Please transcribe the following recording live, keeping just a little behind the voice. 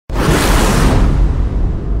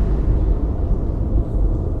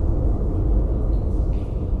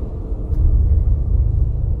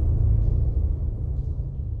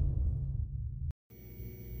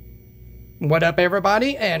What up,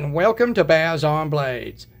 everybody, and welcome to Baz on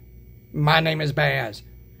Blades. My name is Baz,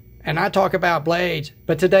 and I talk about blades,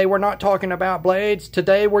 but today we're not talking about blades.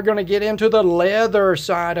 Today we're going to get into the leather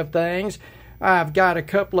side of things. I've got a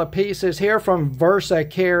couple of pieces here from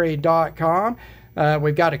versacarry.com.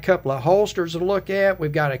 We've got a couple of holsters to look at.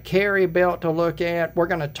 We've got a carry belt to look at. We're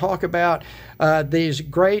going to talk about these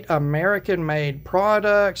great American-made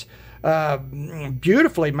products.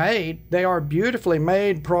 Beautifully made. They are beautifully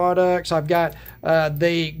made products. I've got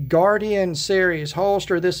the Guardian series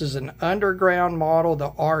holster. This is an underground model, the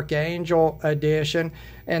Archangel edition.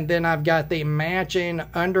 And then I've got the matching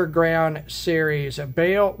underground series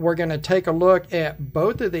belt. We're going to take a look at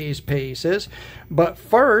both of these pieces. But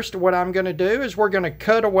first, what I'm going to do is we're going to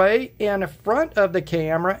cut away in front of the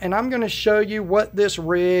camera, and I'm going to show you what this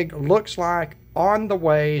rig looks like on the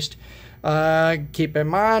waist. Keep in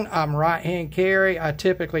mind, I'm right-hand carry. I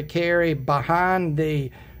typically carry behind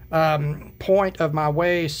the point of my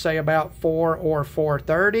waist, say about 4 or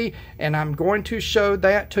 4:30, and I'm going to show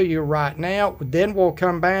that to you right now. Then we'll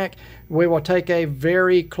come back. We will take a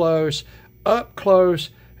very up close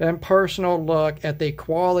and personal look at the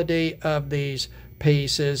quality of these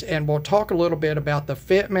pieces, and we'll talk a little bit about the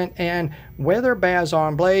fitment and whether Baz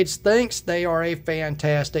on Blades thinks they are a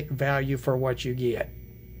fantastic value for what you get.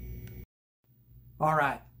 All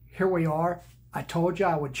right, here we are. I told you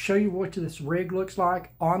I would show you what this rig looks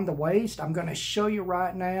like on the waist. I'm going to show you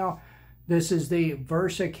right now. This is the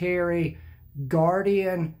VersaCarry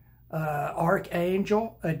Guardian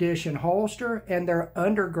Archangel Edition holster and their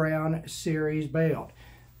Underground series belt.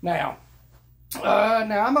 Now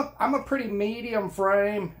I'm a pretty medium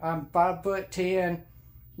frame. I'm 5'10",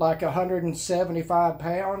 like 175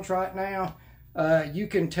 pounds right now. You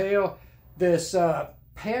can tell this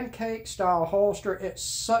pancake style holster, it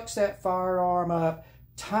sucks that firearm up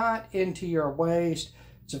tight into your waist.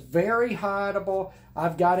 It's very hideable.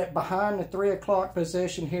 I've got it behind the 3 o'clock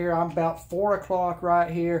position here. I'm about 4 o'clock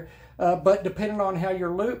right here. But depending on how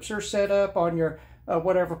your loops are set up on your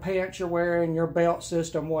whatever pants you're wearing, your belt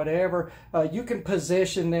system, whatever, you can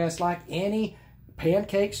position this like any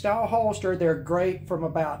pancake style holster. They're great from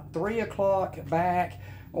about 3 o'clock back.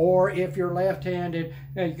 Or if you're left-handed,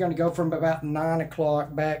 you're going to go from about 9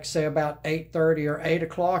 o'clock back, say about 8:30 or 8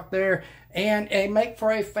 o'clock there. And they make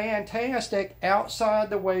for a fantastic outside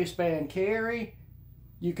the waistband carry.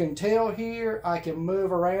 You can tell here I can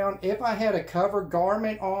move around. If I had a covered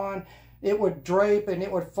garment on, it would drape and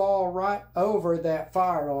it would fall right over that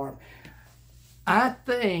firearm. I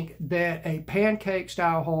think that a pancake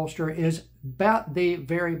style holster is about the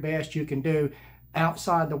very best you can do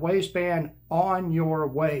outside the waistband on your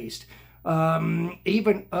waist.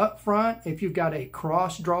 Even up front, if you've got a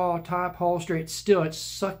cross draw type holster, it's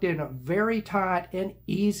sucked in very tight and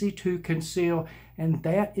easy to conceal, and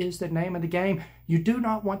that is the name of the game. You do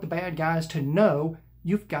not want the bad guys to know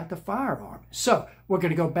you've got the firearm. So we're going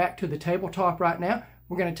to go back to the tabletop right now.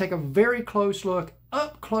 We're going to take a very close look,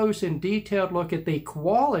 up close and detailed look at the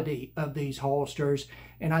quality of these holsters,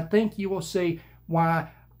 and I think you will see why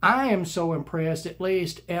I am so impressed, at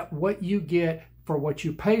least, at what you get for what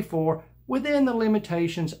you pay for within the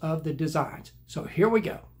limitations of the designs. So here we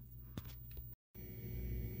go.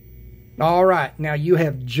 All right, now you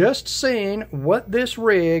have just seen what this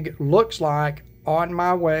rig looks like on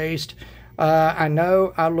my waist. I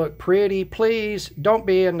know I look pretty. Please don't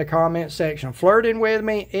be in the comment section flirting with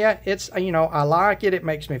me. Yeah, it's, you know, I like it. It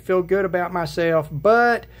makes me feel good about myself,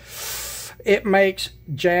 but it makes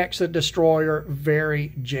Jax the Destroyer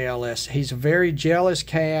very jealous. He's a very jealous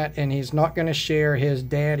cat, and he's not going to share his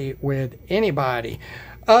daddy with anybody.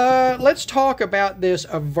 Let's talk about this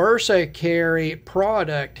VersaCarry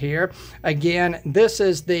product here. Again, this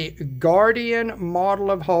is the Guardian model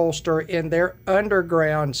of holster in their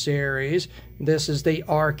Underground series. This is the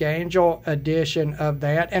Archangel edition of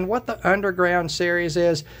that. And what the Underground series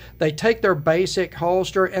is, they take their basic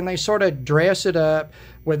holster and they sort of dress it up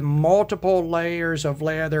with multiple layers of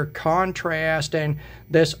leather contrast, and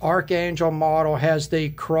this Archangel model has the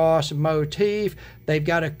cross motif. They've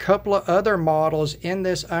got a couple of other models in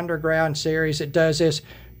this Underground series that does this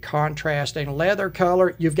contrasting leather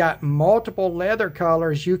color. You've got multiple leather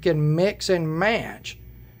colors you can mix and match.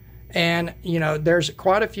 And, you know, there's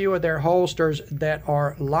quite a few of their holsters that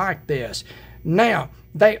are like this. Now,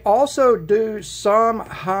 they also do some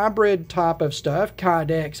hybrid type of stuff,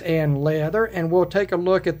 Kydex and leather, and we'll take a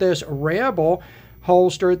look at this Rebel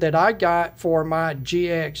holster that I got for my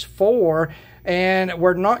GX4. And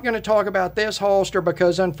we're not going to talk about this holster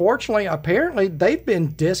because, unfortunately, apparently, they've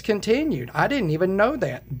been discontinued. I didn't even know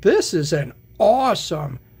that. This is an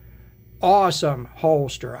awesome awesome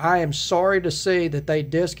holster. I am sorry to see that they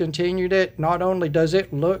discontinued it. Not only does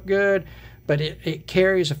it look good, but it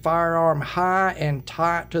carries a firearm high and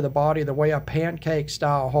tight to the body the way a pancake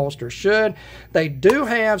style holster should. They do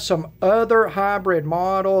have some other hybrid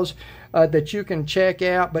models that you can check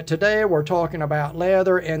out, but today we're talking about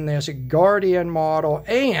leather in this Guardian model.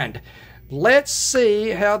 And let's see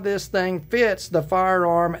how this thing fits the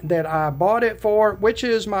firearm that I bought it for, which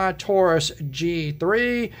is my Taurus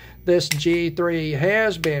G3. This G3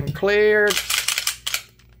 has been cleared.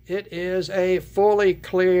 It is a fully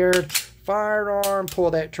cleared firearm.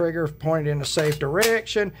 Pull that trigger, point it in a safe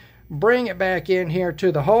direction, bring it back in here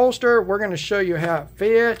to the holster. We're going to show you how it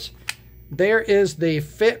fits. There is the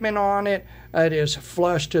fitment on it. It is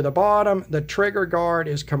flush to the bottom. The trigger guard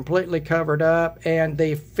is completely covered up, and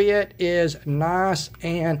the fit is nice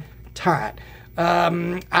and tight.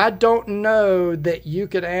 I don't know that you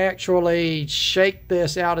could actually shake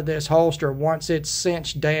this out of this holster once it's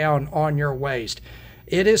cinched down on your waist.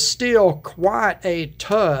 It is still quite a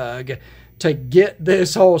tug to get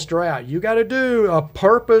this holster out. You got to do a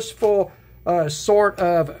purposeful sort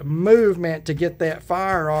of movement to get that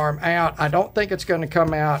firearm out. I don't think it's going to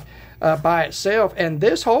come out by itself. And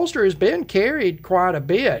this holster has been carried quite a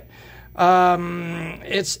bit.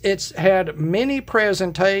 It's had many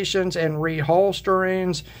presentations and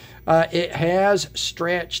reholsterings. It has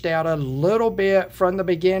stretched out a little bit from the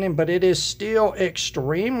beginning, but it is still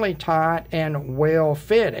extremely tight and well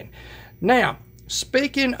fitting. Now,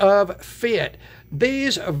 speaking of fit,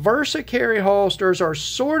 these VersaCarry holsters are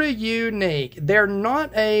sort of unique. They're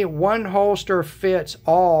not a one holster fits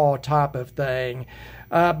all type of thing,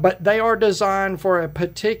 but they are designed for a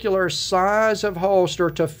particular size of holster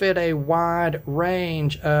to fit a wide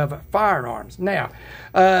range of firearms. Now,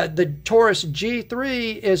 the Taurus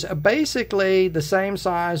G3 is basically the same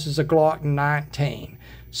size as a Glock 19.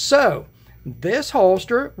 So, this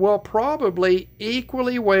holster will probably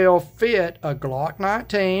equally well fit a Glock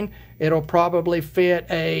 19. It'll probably fit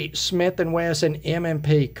a Smith & Wesson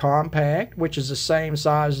M&P Compact, which is the same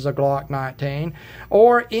size as a Glock 19,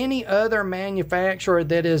 or any other manufacturer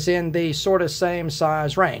that is in the sort of same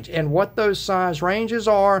size range. And what those size ranges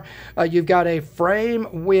are, you've got a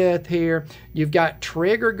frame width here, you've got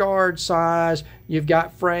trigger guard size, you've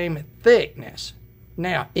got frame thickness.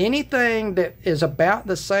 Now, anything that is about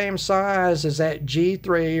the same size as that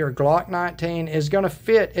G3 or Glock 19 is going to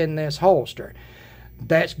fit in this holster.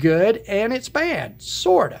 That's good and it's bad,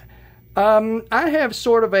 sort of. I have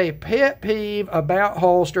sort of a pet peeve about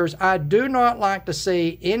holsters. I do not like to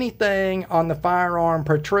see anything on the firearm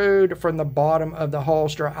protrude from the bottom of the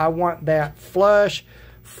holster. I want that flush,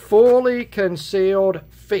 fully concealed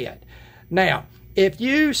fit. Now, if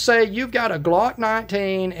you say you've got a Glock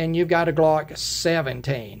 19 and you've got a Glock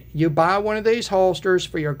 17, you buy one of these holsters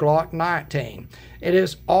for your Glock 19. It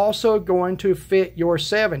is also going to fit your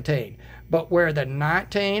 17. But where the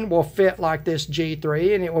 19 will fit like this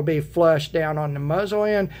G3 and it will be flush down on the muzzle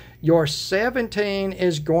end, your 17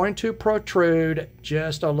 is going to protrude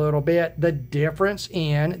just a little bit. The difference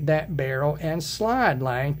in that barrel and slide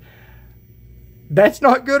length. That's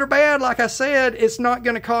not good or bad. Like I said, it's not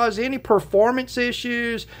going to cause any performance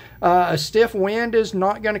issues. A stiff wind is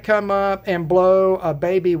not going to come up and blow a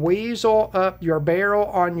baby weasel up your barrel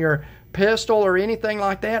on your pistol or anything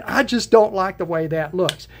like that. I just don't like the way that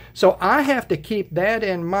looks. So I have to keep that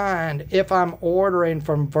in mind if I'm ordering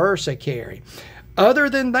from VersaCarry. Other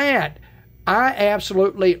than that, I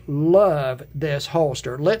absolutely love this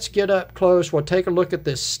holster. Let's get up close. We'll take a look at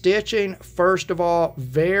the stitching. First of all,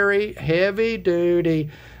 very heavy duty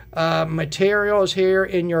materials here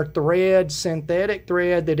in your thread, synthetic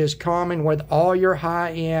thread that is common with all your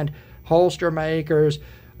high-end holster makers.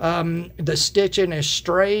 The stitching is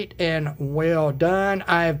straight and well done.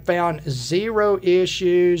 I have found zero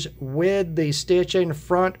issues with the stitching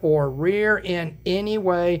front or rear in any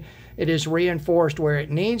way. It is reinforced where it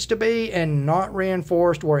needs to be and not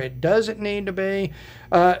reinforced where it doesn't need to be.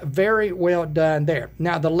 Very well done there.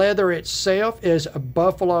 Now, the leather itself is a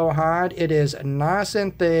buffalo hide. It is nice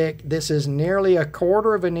and thick. This is nearly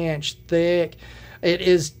 1/4 of an inch thick. It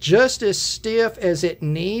is just as stiff as it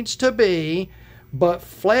needs to be, but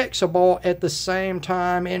flexible at the same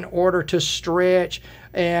time in order to stretch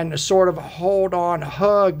and sort of hold on,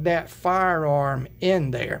 hug that firearm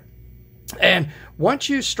in there. And once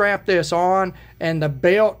you strap this on and the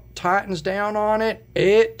belt tightens down on it,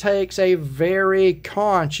 it takes a very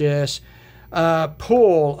conscious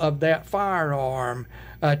pull of that firearm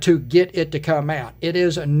to get it to come out. It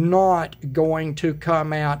is not going to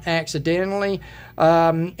come out accidentally.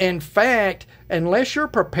 In fact, unless you're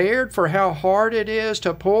prepared for how hard it is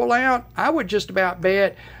to pull out, I would just about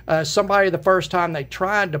bet somebody the first time they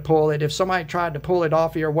tried to pull it, if somebody tried to pull it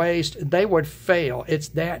off your waist, they would fail. It's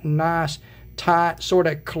that nice, tight, sort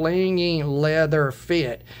of clingy leather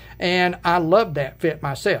fit. And I love that fit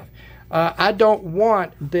myself. I don't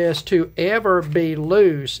want this to ever be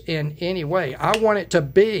loose in any way. I want it to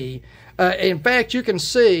be, in fact, you can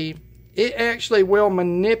see it actually will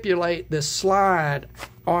manipulate the slide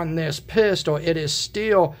on this pistol. It is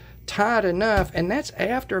still tight enough, and that's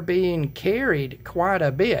after being carried quite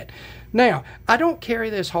a bit. Now, I don't carry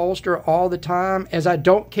this holster all the time, as I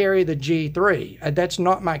don't carry the G3. That's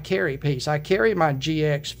not my carry piece. I carry my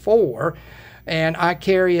GX4, and I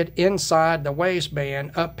carry it inside the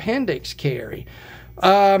waistband, appendix carry.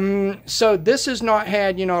 So this has not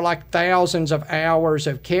had, you know, like thousands of hours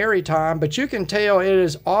of carry time, but you can tell it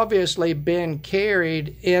has obviously been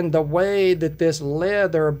carried in the way that this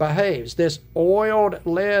leather behaves. This oiled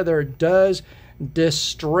leather does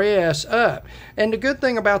distress up. And the good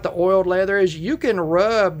thing about the oiled leather is you can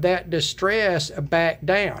rub that distress back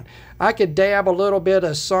down. I could dab a little bit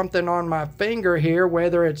of something on my finger here,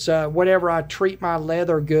 whether it's whatever I treat my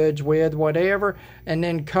leather goods with, whatever, and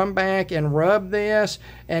then come back and rub this,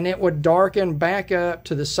 and it would darken back up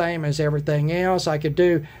to the same as everything else. I could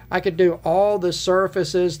do all the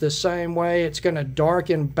surfaces the same way. It's going to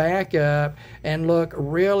darken back up and look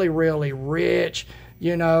really, really rich,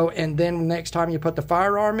 you know, and then next time you put the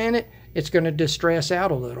firearm in it, it's going to distress out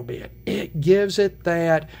a little bit. It gives it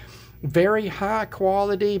that very high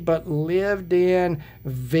quality but lived in,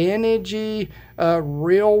 vintagey,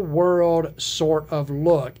 real world sort of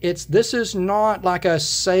look. This is not like a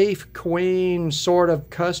safe queen sort of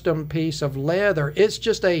custom piece of leather. It's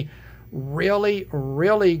just a really,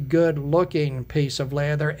 really good looking piece of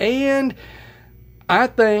leather, and I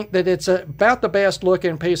think that it's about the best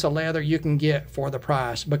looking piece of leather you can get for the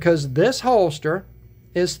price, because this holster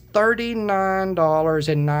is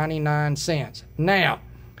 $39.99. Now,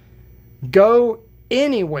 go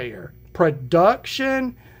anywhere,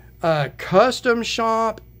 production, custom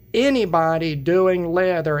shop, anybody doing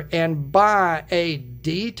leather, and buy a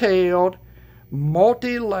detailed,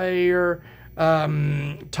 multi-layer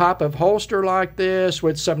type of holster like this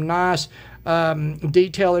with some nice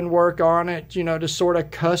detailing work on it, you know, to sort of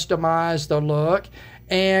customize the look,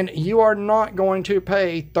 and you are not going to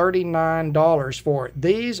pay $39 for it.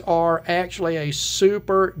 These are actually a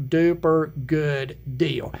super duper good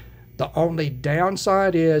deal. The only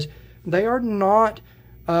downside is they are not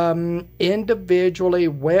individually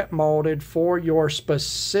wet molded for your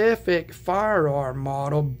specific firearm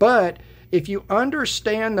model, but if you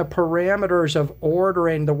understand the parameters of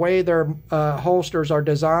ordering, the way their holsters are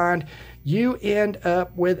designed, you end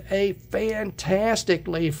up with a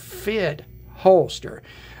fantastically fit holster.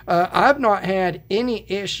 I've not had any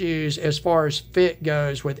issues as far as fit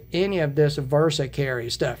goes with any of this Versa Carry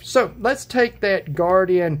stuff. So let's take that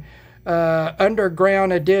Guardian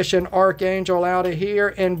Underground Edition Archangel out of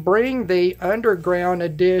here and bring the Underground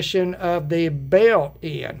Edition of the belt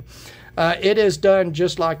in. It is done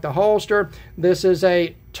just like the holster. This is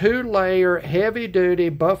a 2-layer heavy-duty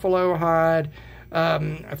buffalo hide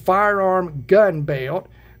firearm gun belt.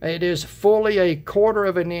 It is fully 1/4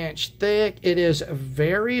 of an inch thick. It is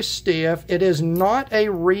very stiff. It is not a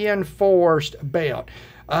reinforced belt.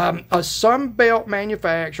 Some belt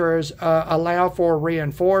manufacturers allow for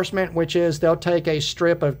reinforcement, which is they'll take a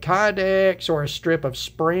strip of Kydex or a strip of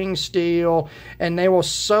spring steel, and they will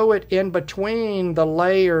sew it in between the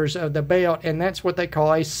layers of the belt, and that's what they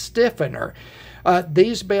call a stiffener.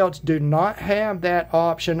 These belts do not have that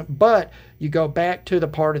option, but you go back to the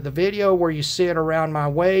part of the video where you see it around my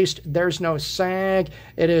waist. There's no sag.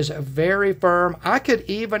 It is very firm. I could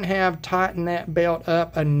even have tightened that belt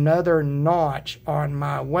up another notch on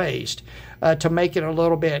my waist to make it a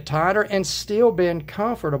little bit tighter and still been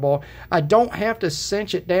comfortable. I don't have to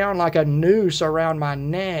cinch it down like a noose around my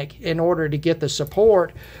neck in order to get the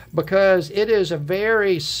support, because it is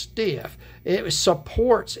very stiff. It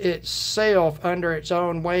supports itself under its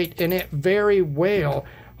own weight, and it very well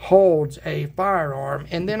holds a firearm.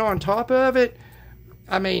 And then on top of it,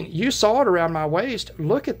 I mean, you saw it around my waist.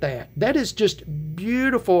 Look at that. That is just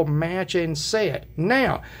beautiful matching set.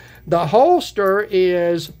 Now, the holster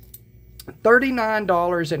is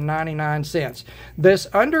 $39.99. This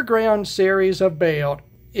Underground series of belt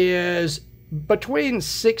is between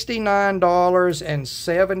 $69 and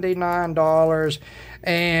 $79,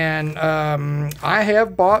 and I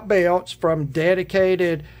have bought belts from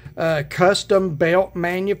dedicated custom belt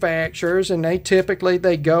manufacturers, and they typically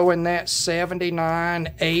go in that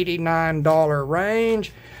 $79, $89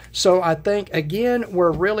 range. So I think, again,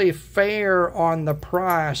 we're really fair on the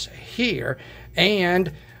price here.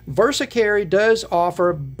 And VersaCarry does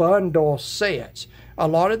offer bundle sets. A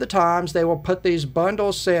lot of the times they will put these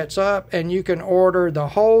bundle sets up, and you can order the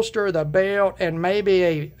holster, the belt, and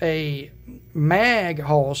maybe a mag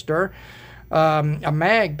holster, a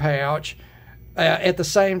mag pouch at the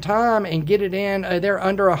same time, and get it in. They're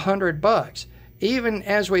under $100. Even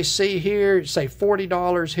as we see here, say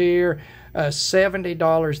 $40 here,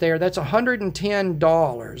 $70 there. That's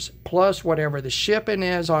 $110 plus whatever the shipping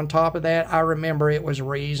is on top of that. I remember it was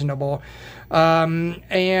reasonable.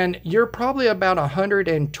 And you're probably about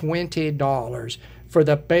 $120 for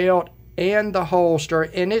the belt and the holster,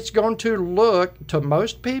 and it's going to look to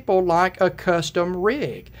most people like a custom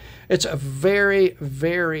rig. It's a very,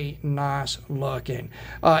 very nice looking.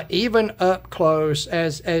 Even up close,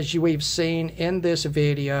 as we've seen in this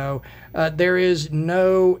video, there is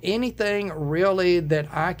no anything really that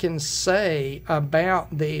I can say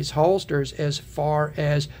about these holsters as far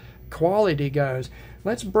as quality goes.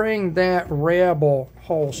 Let's bring that Rebel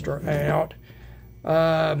holster out.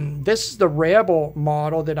 This is the Rebel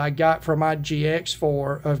model that I got for my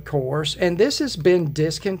GX4, of course, and this has been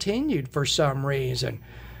discontinued for some reason.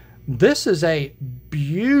 This is a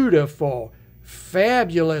beautiful,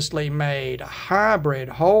 fabulously made hybrid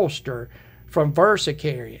holster from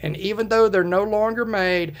VersaCarry, and even though they're no longer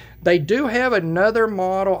made, they do have another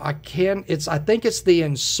model. I think it's the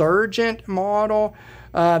Insurgent model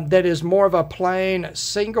that is more of a plain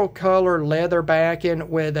single color leather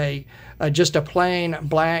backing with just a plain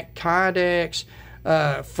black Kydex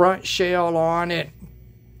front shell on it,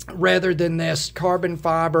 rather than this carbon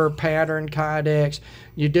fiber pattern Kydex.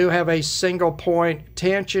 You do have a single point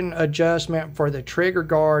tension adjustment for the trigger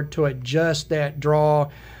guard to adjust that draw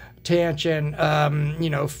tension,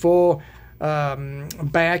 full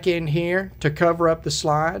back in here to cover up the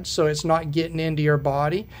slides so it's not getting into your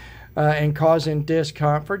body and causing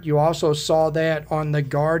discomfort. You also saw that on the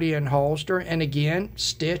Guardian holster, and again,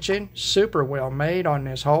 stitching super well made on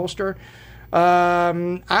this holster.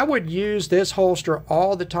 I would use this holster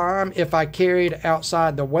all the time if I carried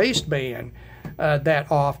outside the waistband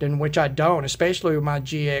that often, which I don't, especially with my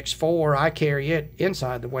GX4. I carry it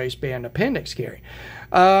inside the waistband, appendix carry.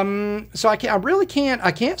 So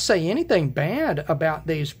I can't say anything bad about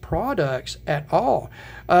these products at all.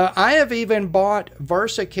 I have even bought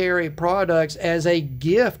VersaCarry products as a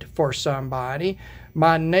gift for somebody.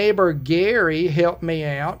 My neighbor Gary helped me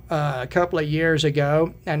out a couple of years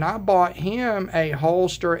ago, and I bought him a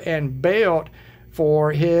holster and belt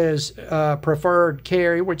for his preferred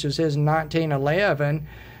carry, which is his 1911,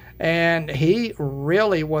 and he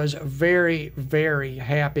really was very, very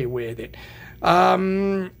happy with it.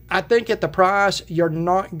 I think at the price, you're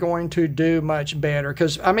not going to do much better,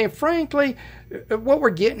 because, I mean, frankly, what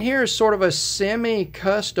we're getting here is sort of a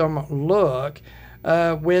semi-custom look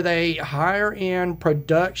with a higher-end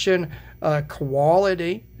production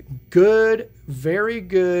quality, very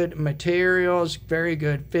good materials, very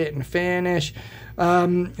good fit and finish.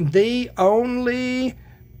 The only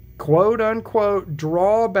quote-unquote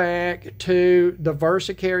drawback to the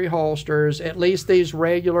VersaCarry holsters, at least these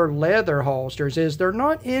regular leather holsters, is they're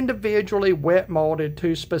not individually wet molded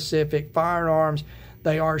to specific firearms.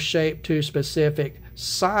 They are shaped to specific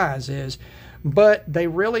sizes, but they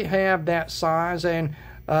really have that sizing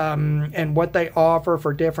and what they offer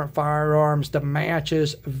for different firearms. The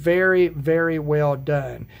matches very, very well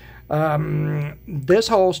done. This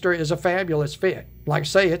holster is a fabulous fit. Like I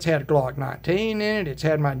say, it's had a Glock 19 in it, it's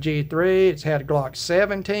had my G3, it's had a Glock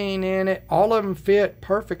 17 in it. All of them fit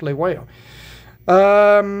perfectly well.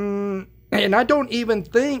 And I don't even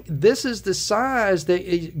think this is the size that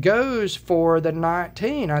it goes for the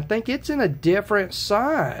 19. I think it's in a different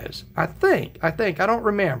size. I think. I don't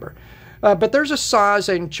remember. But there's a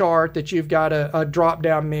sizing chart that you've got a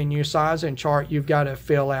drop-down menu sizing chart you've got to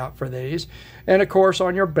fill out for these. And, of course,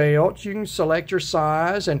 on your belt, you can select your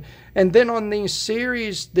size. And then on these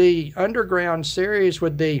series, the Underground series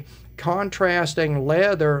with the contrasting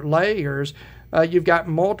leather layers, you've got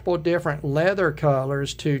multiple different leather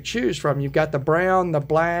colors to choose from. You've got the brown, the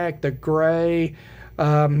black, the gray.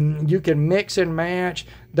 You can mix and match.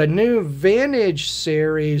 The new Vintage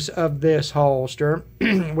series of this holster,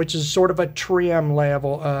 which is sort of a trim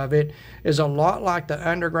level of it, is a lot like the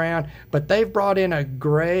Underground, but they've brought in a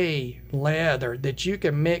gray leather that you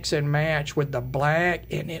can mix and match with the black,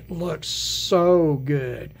 and it looks so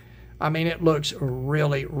good. I mean, it looks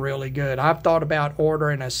really, really good. I've thought about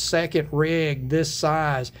ordering a second rig this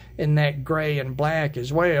size in that gray and black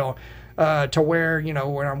as well, to wear, you know,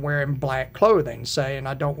 when I'm wearing black clothing, say, and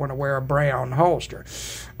I don't want to wear a brown holster.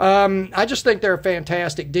 I just think they're a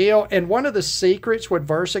fantastic deal. And one of the secrets with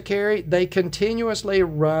VersaCarry, they continuously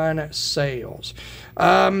run sales.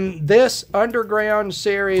 This Underground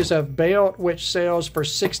series of belt, which sells for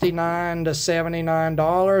 $69 to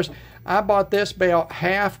 $79, I bought this belt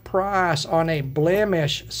half price on a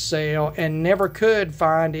blemish sale and never could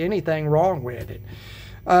find anything wrong with it.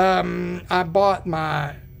 I bought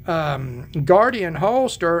my Guardian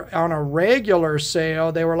holster on a regular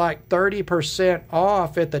sale. They were like 30%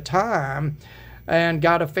 off at the time, and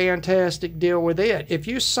got a fantastic deal with it. If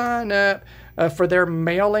you sign up for their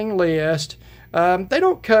mailing list, they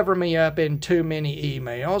don't cover me up in too many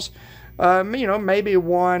emails. You know, maybe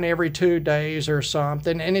one every 2 days or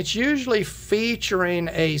something, and it's usually featuring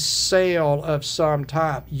a sale of some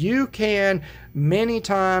type. You can many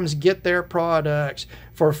times get their products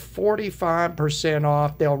for 45%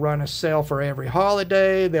 off. They'll run a sale for every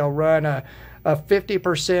holiday. They'll run a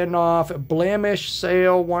 50% off blemish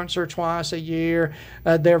sale once or twice a year.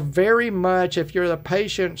 They're very much, if you're the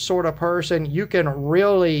patient sort of person, you can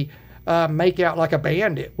really make out like a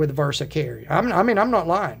bandit with VersaCarry. I mean, I'm not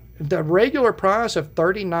lying. The regular price of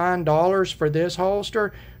 $39 for this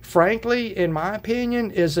holster, frankly, in my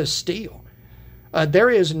opinion, is a steal.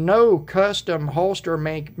 There is no custom holster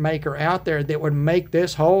maker out there that would make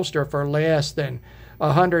this holster for less than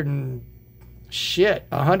 $150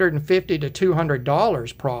 to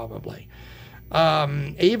 $200 probably.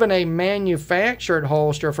 Even a manufactured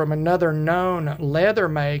holster from another known leather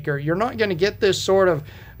maker, you're not going to get this sort of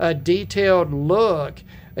detailed look.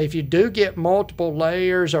 If you do get multiple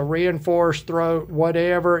layers, a reinforced throat,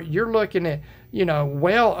 whatever, you're looking at, you know,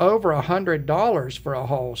 well over $100 for a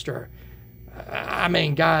holster. I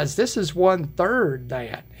mean, guys, this is 1/3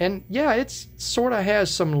 that. And yeah, it sort of has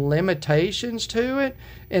some limitations to it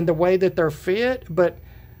in the way that they're fit, but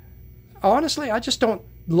honestly, I just don't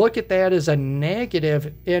look at that as a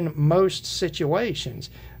negative in most situations.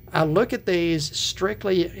 I look at these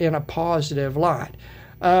strictly in a positive light.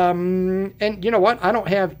 And you know what? I don't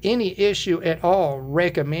have any issue at all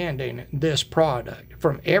recommending this product.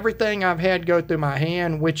 From everything I've had go through my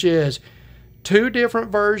hand, which is 2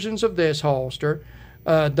 different versions of this holster,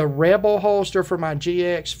 the Rebel holster for my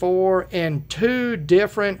GX4, and 2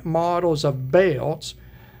 different models of belts.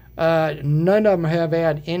 None of them have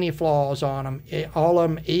had any flaws on them. All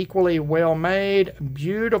of them equally well made,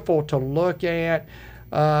 beautiful to look at.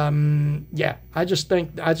 Yeah, I just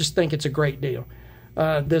think it's a great deal.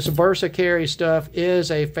 This VersaCarry stuff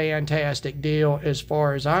is a fantastic deal as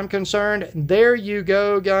far as I'm concerned. There you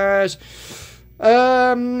go, guys.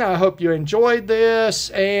 I hope you enjoyed this,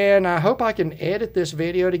 and I hope I can edit this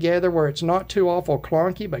video together where it's not too awful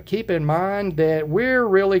clunky, but keep in mind that we're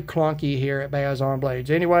really clunky here at Baz on Blades.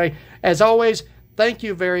 Anyway, as always, thank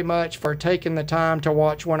you very much for taking the time to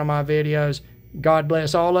watch one of my videos. God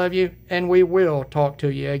bless all of you, and we will talk to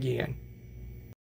you again.